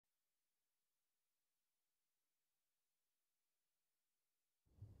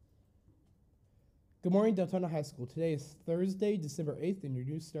Good morning, Deltona High School. Today is Thursday, December 8th, and your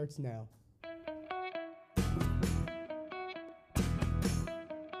news starts now.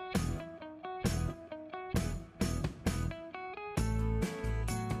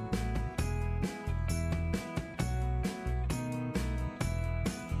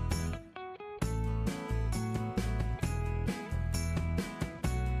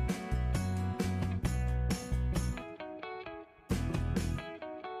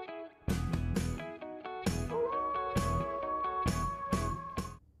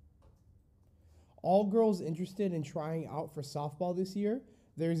 All girls interested in trying out for softball this year,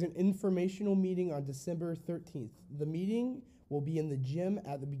 there's an informational meeting on December 13th. The meeting will be in the gym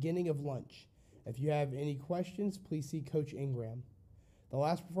at the beginning of lunch. If you have any questions, please see Coach Ingram. The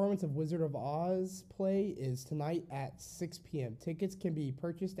last performance of Wizard of Oz play is tonight at 6 p.m. Tickets can be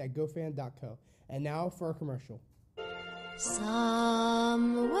purchased at gofan.co. And now for a commercial.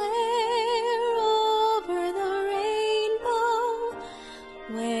 Somewhere over the rainbow,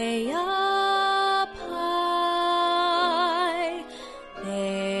 way up high,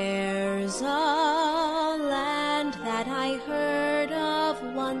 there's a land that I heard of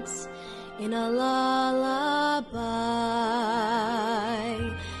once in a lullaby.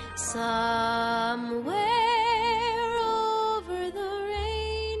 Somewhere over the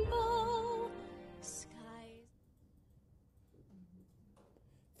rainbow, skies.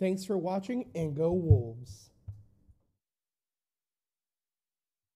 Thanks for watching, and go Wolves!